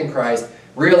faith in Christ,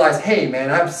 realize, hey man,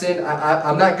 I've sinned,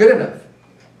 I'm not good enough.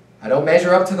 I don't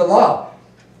measure up to the law.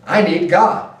 I need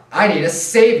God. I need a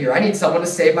Savior. I need someone to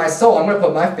save my soul. I'm going to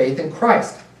put my faith in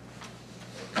Christ.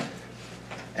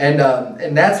 And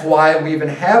that's why we even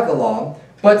have the law.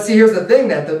 But see, here's the thing,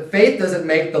 that the faith doesn't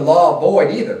make the law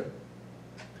void either.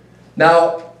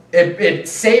 Now, it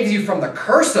saves you from the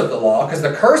curse of the law, because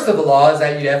the curse of the law is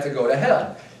that you have to go to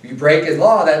hell. If you break his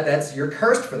law, you're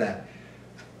cursed for that.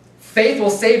 Faith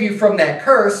will save you from that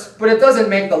curse, but it doesn't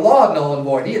make the law null and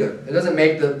void either. It doesn't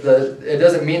make it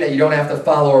doesn't mean that you don't have to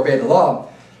follow or obey the law.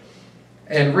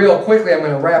 And real quickly, I'm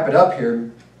going to wrap it up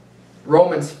here.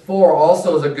 Romans 4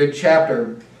 also is a good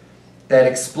chapter that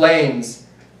explains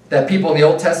that people in the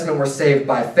Old Testament were saved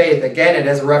by faith. Again, it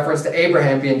has a reference to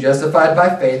Abraham being justified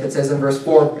by faith. It says in verse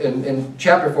 4, in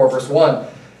chapter 4, verse 1,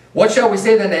 what shall we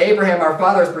say then to Abraham, our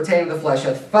father, as pertaining to the flesh,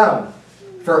 hath found?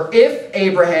 For if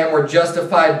Abraham were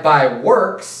justified by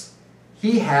works,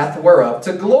 he hath whereof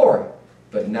to glory,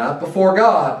 but not before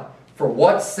God. For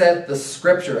what saith the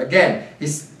Scripture? Again,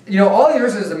 all the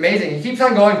verses is amazing. He keeps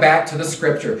on going back to the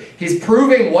Scripture. He's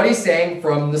proving what he's saying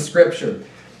from the Scripture.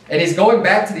 And he's going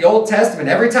back to the Old Testament.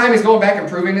 Every time he's going back and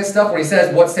proving this stuff, when he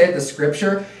says, what saith the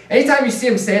Scripture? Anytime you see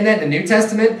him saying that in the New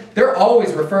Testament, they're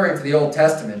always referring to the Old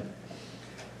Testament.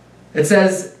 It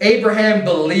says, Abraham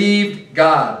believed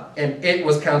God, and it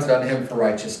was counted unto him for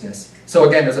righteousness. So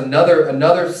again, there's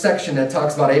another section that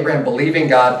talks about Abraham believing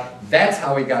God. That's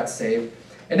how he got saved.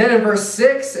 And then in verse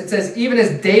 6, it says, even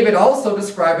as David also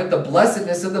describeth the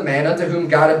blessedness of the man unto whom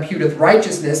God imputeth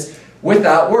righteousness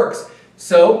without works.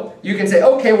 So you can say,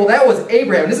 okay, well that was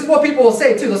Abraham. This is what people will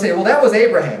say too. They'll say, well that was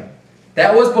Abraham.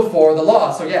 That was before the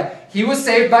law. So yeah, he was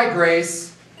saved by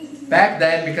grace back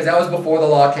then because that was before the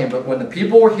law came. But when the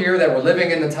people were here that were living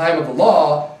in the time of the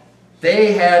law,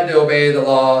 they had to obey the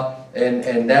law,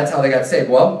 and that's how they got saved.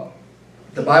 Well,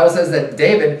 the Bible says that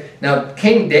now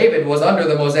King David was under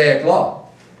the Mosaic law.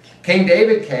 King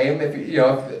David came,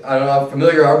 I don't know how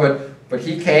familiar you are, but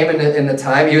he came in the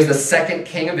time, he was the second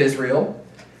king of Israel.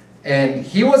 And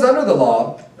he was under the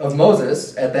law of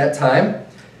Moses at that time.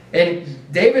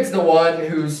 And David's the one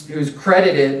who's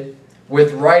credited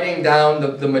with writing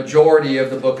down the majority of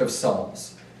the book of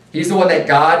Psalms. He's the one that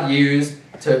God used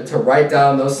to write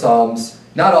down those Psalms.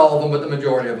 Not all of them, but the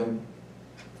majority of them.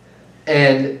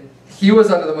 And he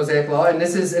was under the Mosaic law. And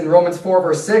this is in Romans 4,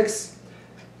 verse 6.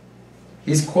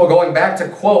 He's going back to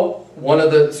quote one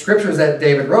of the scriptures that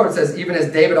David wrote. It says, even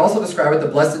as David also described the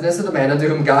blessedness of the man unto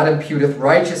whom God imputeth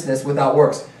righteousness without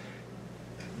works.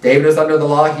 David was under the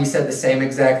law. He said the same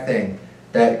exact thing,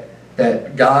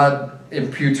 that God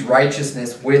imputes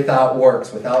righteousness without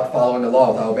works, without following the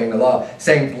law, without obeying the law,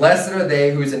 saying, blessed are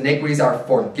they whose iniquities are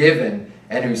forgiven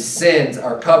and whose sins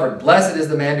are covered. Blessed is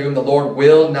the man to whom the Lord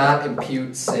will not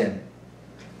impute sin.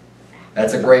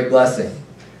 That's a great blessing.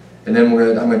 And then I'm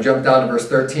going to jump down to verse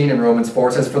 13 in Romans 4.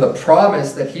 It says, for the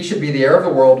promise that he should be the heir of the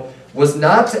world was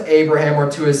not to Abraham or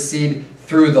to his seed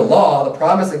through the law. The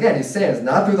promise, again, he's saying, is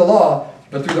not through the law,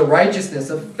 but through the righteousness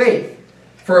of faith.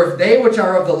 For if they which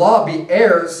are of the law be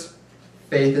heirs,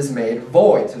 faith is made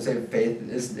void. So say faith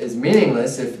is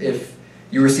meaningless if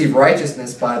you receive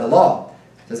righteousness by the law.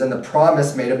 It says, and the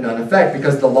promise made of none effect,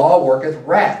 because the law worketh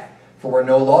wrath. For where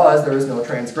no law is, there is no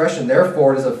transgression.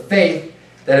 Therefore it is of faith,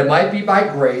 that it might be by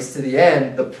grace to the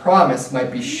end the promise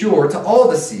might be sure to all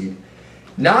the seed,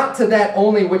 not to that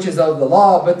only which is of the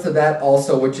law, but to that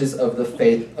also which is of the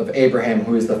faith of Abraham,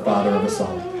 who is the father of us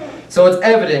all. So it's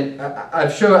evident.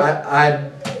 I've shown.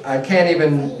 I can't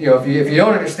even. If you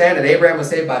don't understand that Abraham was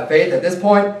saved by faith at this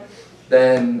point,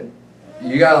 then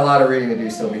you got a lot of reading to do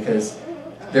still, because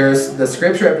there's the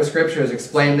scripture after scripture has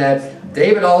explained that.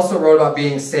 David also wrote about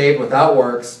being saved without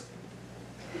works.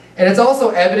 And it's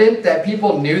also evident that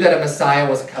people knew that a Messiah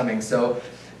was coming. So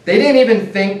they didn't even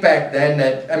think back then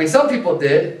that, I mean, some people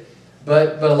did,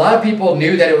 but a lot of people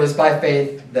knew that it was by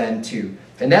faith then too.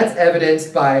 And that's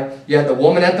evidenced by, you had the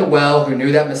woman at the well who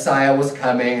knew that Messiah was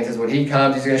coming and says, when he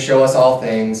comes, he's going to show us all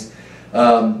things.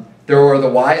 There were the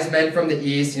wise men from the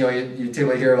east. You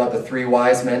typically hear about the 3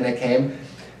 wise men that came.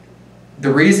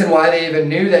 The reason why they even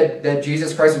knew that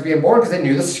Jesus Christ was being born, because they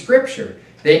knew the scripture.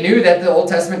 They knew that the Old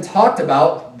Testament talked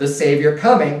about the Savior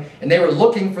coming, and they were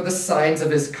looking for the signs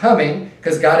of his coming,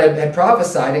 because God had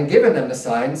prophesied and given them the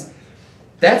signs.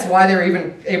 That's why they were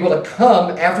even able to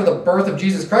come after the birth of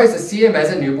Jesus Christ to see him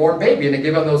as a newborn baby and to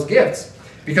give him those gifts,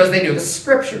 because they knew the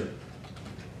scripture.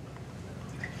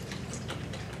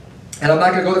 And I'm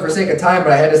not going to go there for sake of time,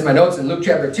 but I had this in my notes. In Luke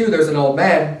chapter 2, there's an old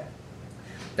man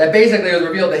that basically was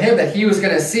revealed to him that he was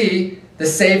going to see the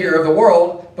Savior of the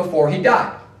world before he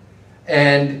died.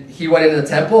 And he went into the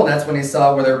temple, and that's when he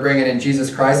saw where they were bringing in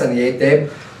Jesus Christ on the 8th day.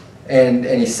 And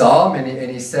he saw him, and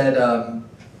he said,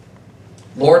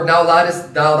 Lord, now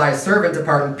lettest thou thy servant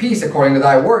depart in peace according to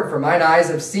thy word, for mine eyes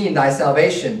have seen thy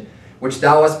salvation, which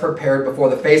thou hast prepared before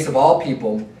the face of all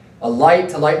people, a light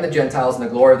to lighten the Gentiles and the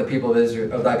glory of the people of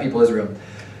Israel, of thy people Israel.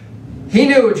 He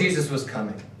knew Jesus was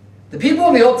coming. The people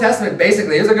in the Old Testament,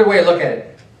 basically, here's a good way to look at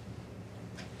it.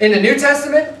 In the New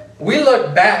Testament, we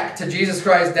look back to Jesus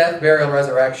Christ's death, burial, and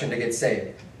resurrection to get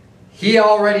saved. He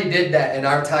already did that in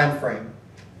our time frame.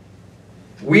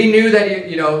 We knew that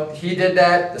he did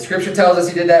that. The scripture tells us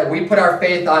he did that. We put our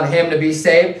faith on him to be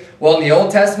saved. Well, in the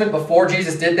Old Testament, before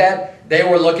Jesus did that, they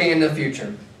were looking in the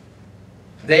future.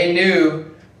 They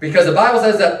knew, because the Bible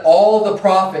says that all the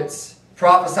prophets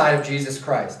prophesied of Jesus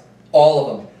Christ. All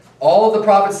of them. All of the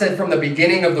prophets said from the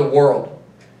beginning of the world.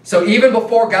 So even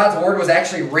before God's word was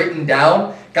actually written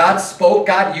down, God spoke,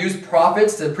 God used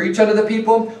prophets to preach unto the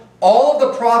people. All of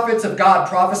the prophets of God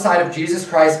prophesied of Jesus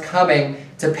Christ coming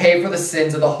to pay for the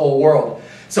sins of the whole world.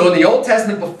 So in the Old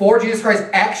Testament, before Jesus Christ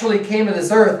actually came to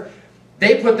this earth,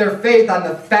 they put their faith on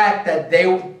the fact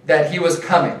that he was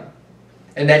coming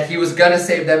and that he was going to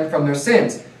save them from their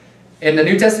sins. In the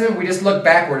New Testament, we just look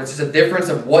backward. It's just a difference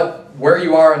of where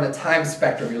you are in the time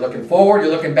spectrum. You're looking forward,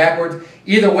 you're looking backwards.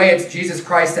 Either way, it's Jesus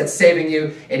Christ that's saving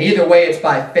you, and either way, it's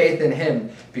by faith in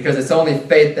him, because it's only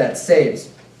faith that saves.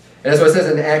 And that's what it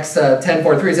says in Acts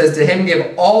 10:43. It says, to him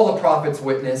give all the prophets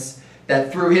witness,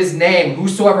 that through his name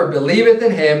whosoever believeth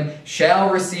in him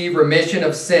shall receive remission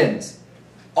of sins.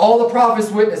 All the prophets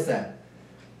witness that.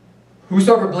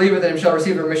 Whosoever believeth in him shall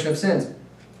receive the remission of sins.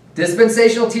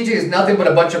 Dispensational teaching is nothing but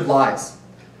a bunch of lies.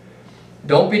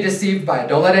 Don't be deceived by it.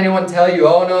 Don't let anyone tell you,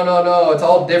 oh, no, it's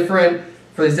all different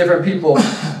for these different people.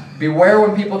 Beware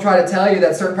when people try to tell you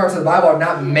that certain parts of the Bible are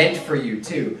not meant for you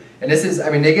too. And this is,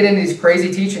 they get into these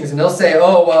crazy teachings and they'll say,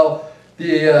 oh, well,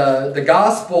 the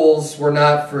Gospels were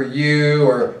not for you,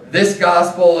 or this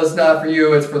Gospel is not for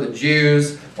you, it's for the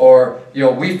Jews, or,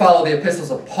 we follow the epistles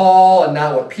of Paul and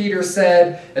not what Peter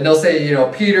said. And they'll say,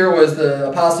 Peter was the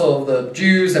apostle of the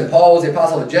Jews and Paul was the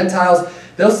apostle of the Gentiles.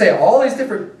 They'll say all these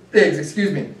different things,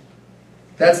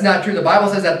 That's not true. The Bible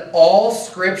says that all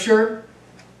Scripture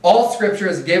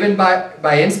is given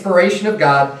by inspiration of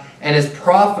God and is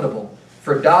profitable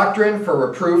for doctrine, for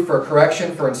reproof, for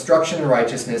correction, for instruction in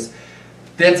righteousness.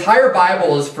 The entire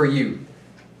Bible is for you.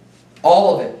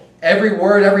 All of it. Every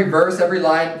word, every verse, every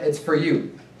line, it's for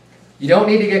you. You don't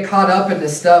need to get caught up in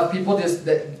this stuff. People just,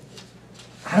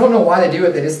 I don't know why they do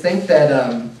it. They just think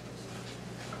that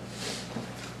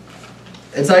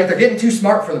It's like they're getting too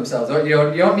smart for themselves. You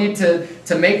don't need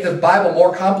to make the Bible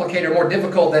more complicated or more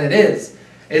difficult than it is.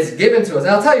 It's given to us.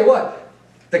 And I'll tell you what,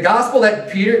 the gospel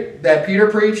that Peter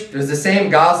preached is the same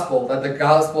gospel that the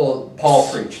gospel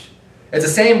Paul preached. It's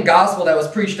the same gospel that was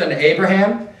preached unto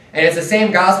Abraham, and it's the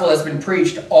same gospel that's been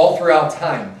preached all throughout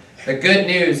time. The good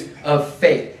news of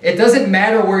faith. It doesn't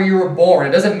matter where you were born.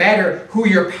 It doesn't matter who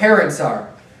your parents are.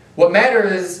 What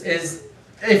matters is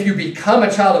if you become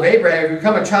a child of Abraham, if you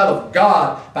become a child of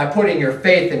God by putting your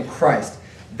faith in Christ.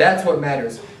 That's what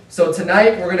matters. So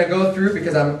tonight we're going to go through,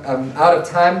 because I'm out of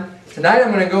time, tonight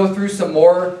I'm going to go through some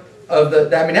more of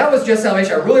that was just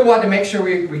salvation. I really wanted to make sure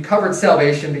we covered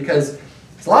salvation, because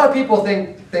a lot of people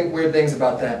think weird things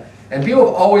about that. And people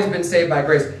have always been saved by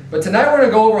grace. But tonight we're going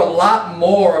to go over a lot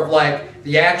more of like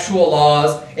the actual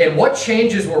laws and what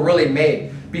changes were really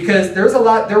made. Because there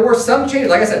were some changes.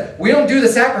 Like I said, we don't do the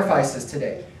sacrifices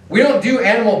today. We don't do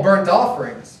animal burnt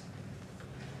offerings.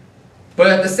 But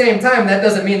at the same time, that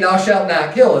doesn't mean thou shalt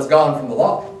not kill is gone from the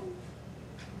law.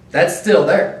 That's still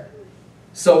there.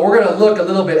 So we're going to look a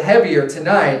little bit heavier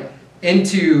tonight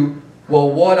into, well,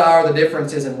 what are the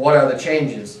differences and what are the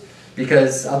changes?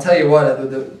 Because I'll tell you what,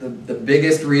 the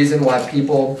biggest reason why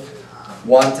people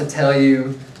want to tell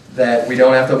you that we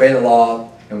don't have to obey the law,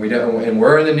 and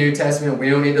we're in the New Testament, we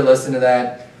don't need to listen to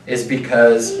that, is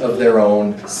because of their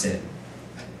own sin.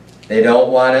 They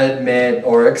don't want to admit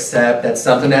or accept that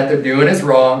something that they're doing is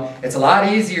wrong. It's a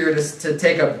lot easier to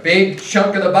take a big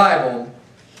chunk of the Bible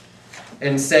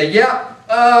and say, yeah,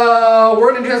 we're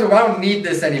in the New Testament, I don't need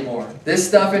this anymore. This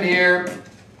stuff in here,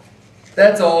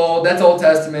 that's Old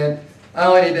Testament, I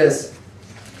only need this.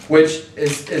 Which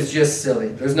is just silly.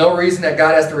 There's no reason that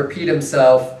God has to repeat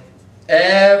himself.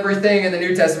 Everything in the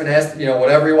New Testament has to,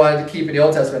 whatever he wanted to keep in the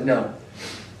Old Testament. No.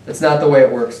 That's not the way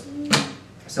it works.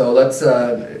 So let's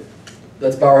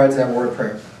bow our heads and have a word of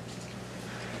prayer.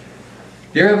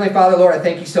 Dear Heavenly Father, Lord, I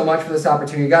thank you so much for this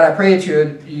opportunity. God, I pray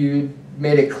that you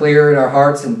made it clear in our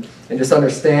hearts and just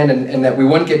understand and that we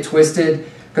wouldn't get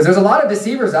twisted. Because there's a lot of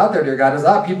deceivers out there, dear God. There's a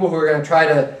lot of people who are going to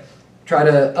try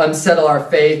to unsettle our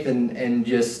faith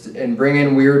and bring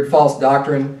in weird false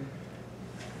doctrine.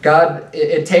 God,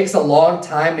 it takes a long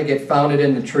time to get founded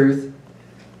in the truth,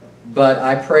 but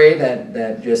I pray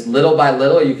that just little by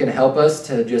little you can help us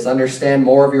to just understand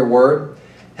more of your word,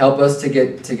 help us to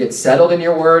get settled in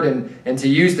your word and to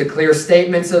use the clear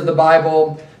statements of the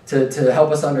Bible to help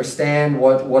us understand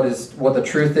what the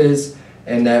truth is,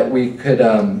 and that we could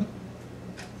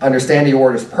understand your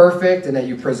word is perfect and that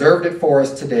you preserved it for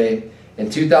us today in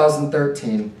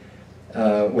 2013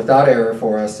 without error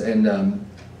for us, and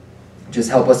just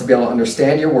help us to be able to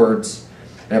understand your words.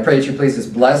 And I pray that you please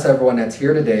just bless everyone that's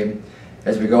here today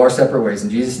as we go our separate ways. In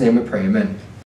Jesus' name we pray, amen.